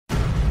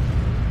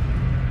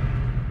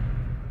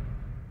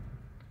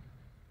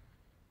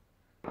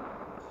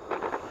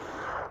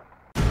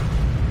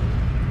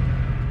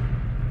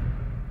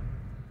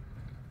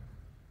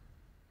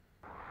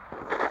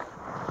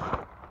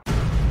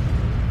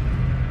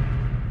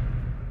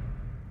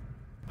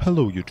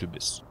Hello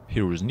YouTubers,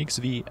 here is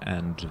NixV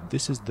and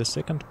this is the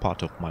second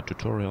part of my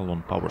tutorial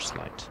on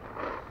Powerslide.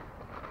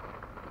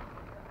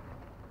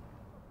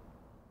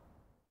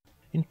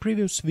 In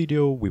previous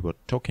video we were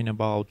talking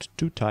about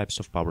two types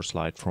of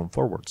Powerslide from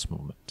forwards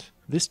movement.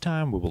 This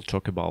time we will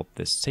talk about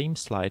the same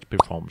slide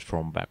performed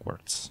from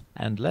backwards.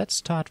 And let's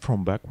start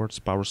from backwards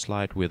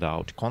Powerslide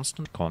without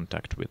constant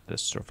contact with the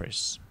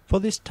surface. For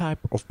this type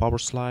of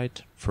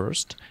Powerslide,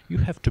 first, you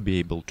have to be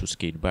able to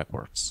skate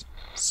backwards.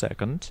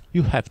 Second,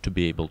 you have to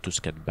be able to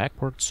skate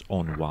backwards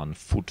on 1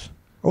 foot.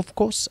 Of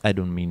course, I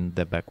don't mean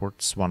the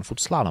backwards 1 foot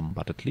slalom,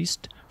 but at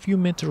least few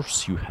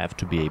meters you have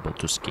to be able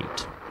to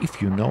skate.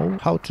 If you know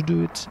how to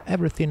do it,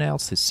 everything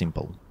else is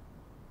simple.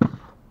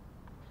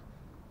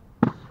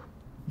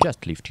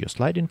 Just lift your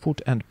sliding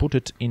foot and put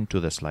it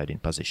into the sliding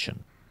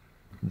position.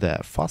 The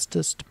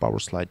fastest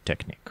Powerslide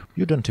technique.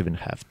 You don't even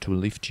have to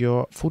lift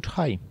your foot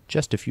high,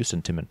 just a few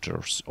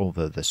centimeters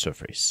over the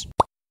surface.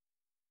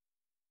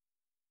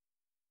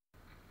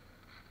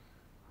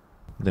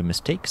 The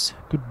mistakes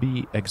could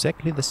be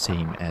exactly the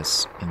same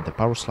as in the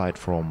Powerslide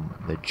from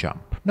the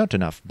jump. Not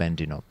enough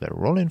bending of the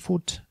rolling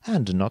foot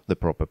and not the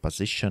proper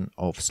position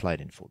of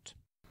sliding foot.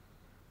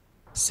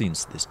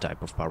 Since this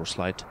type of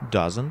Powerslide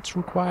doesn't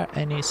require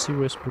any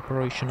serious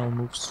preparational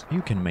moves,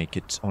 you can make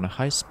it on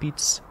high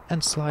speeds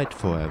and slide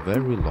for a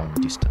very long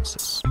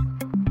distances.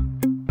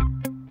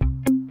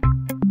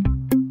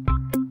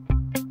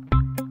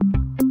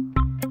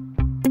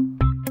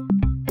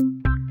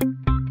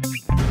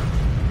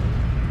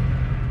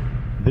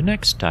 The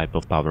next type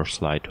of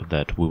Powerslide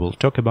that we will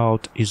talk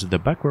about is the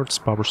backwards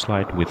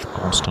Powerslide with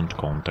constant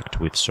contact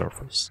with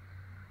surface.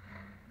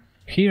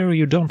 Here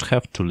you don't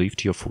have to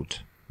lift your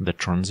foot. The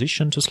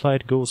transition to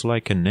slide goes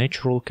like a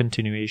natural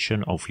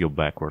continuation of your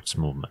backwards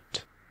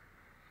movement.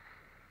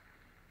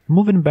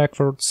 Moving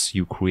backwards,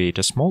 you create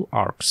a small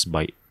arcs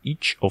by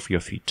each of your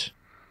feet.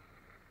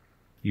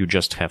 You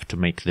just have to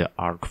make the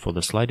arc for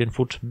the sliding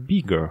foot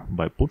bigger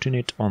by putting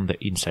it on the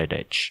inside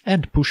edge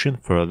and pushing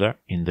further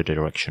in the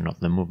direction of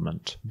the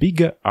movement.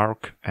 Bigger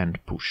arc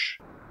and push.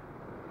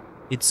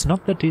 It's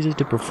not that easy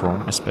to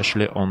perform,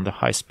 especially on the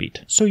high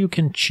speed, so you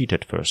can cheat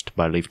at first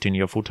by lifting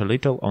your foot a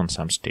little on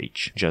some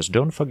stage. Just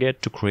don't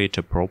forget to create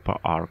a proper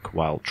arc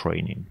while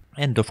training.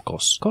 And of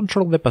course,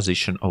 control the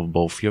position of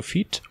both your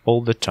feet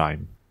all the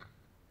time,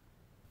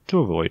 to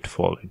avoid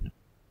falling.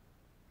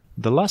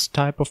 The last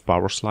type of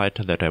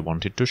Powerslide that I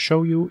wanted to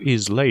show you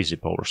is lazy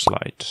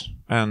Powerslide.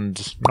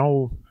 And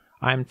no,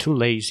 I'm too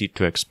lazy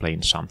to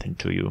explain something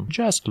to you,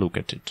 just look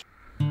at it.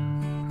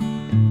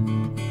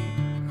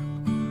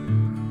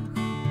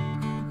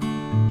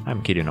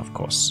 I'm kidding, of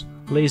course.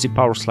 Lazy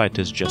Powerslide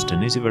is just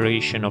an easy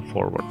variation of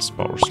forwards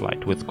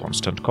Powerslide with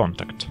constant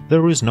contact.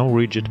 There is no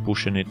rigid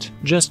push in it,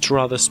 just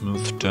rather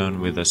smooth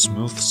turn with a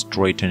smooth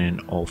straightening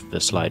of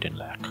the sliding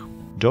leg.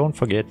 Don't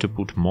forget to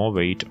put more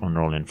weight on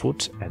rolling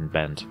foot and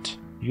bend it.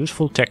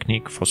 Useful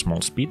technique for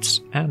small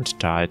speeds and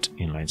tired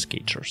inline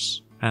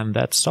skaters. And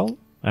that's all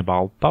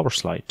about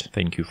Powerslide.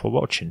 Thank you for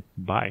watching.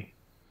 Bye.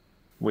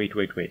 Wait,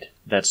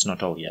 that's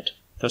not all yet.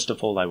 First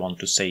of all, I want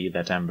to say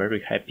that I'm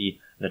very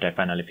happy that I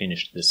finally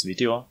finished this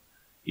video.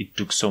 It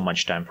took so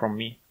much time from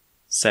me.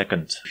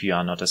 Second, if you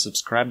are not a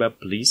subscriber,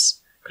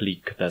 please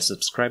click the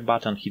subscribe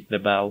button, hit the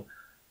bell,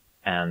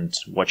 and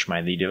watch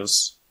my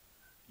videos.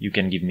 You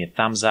can give me a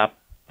thumbs up,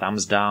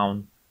 thumbs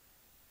down,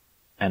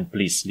 and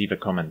please leave a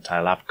comment.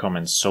 I love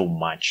comments so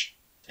much.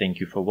 Thank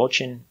you for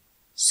watching.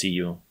 See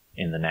you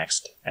in the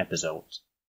next episode.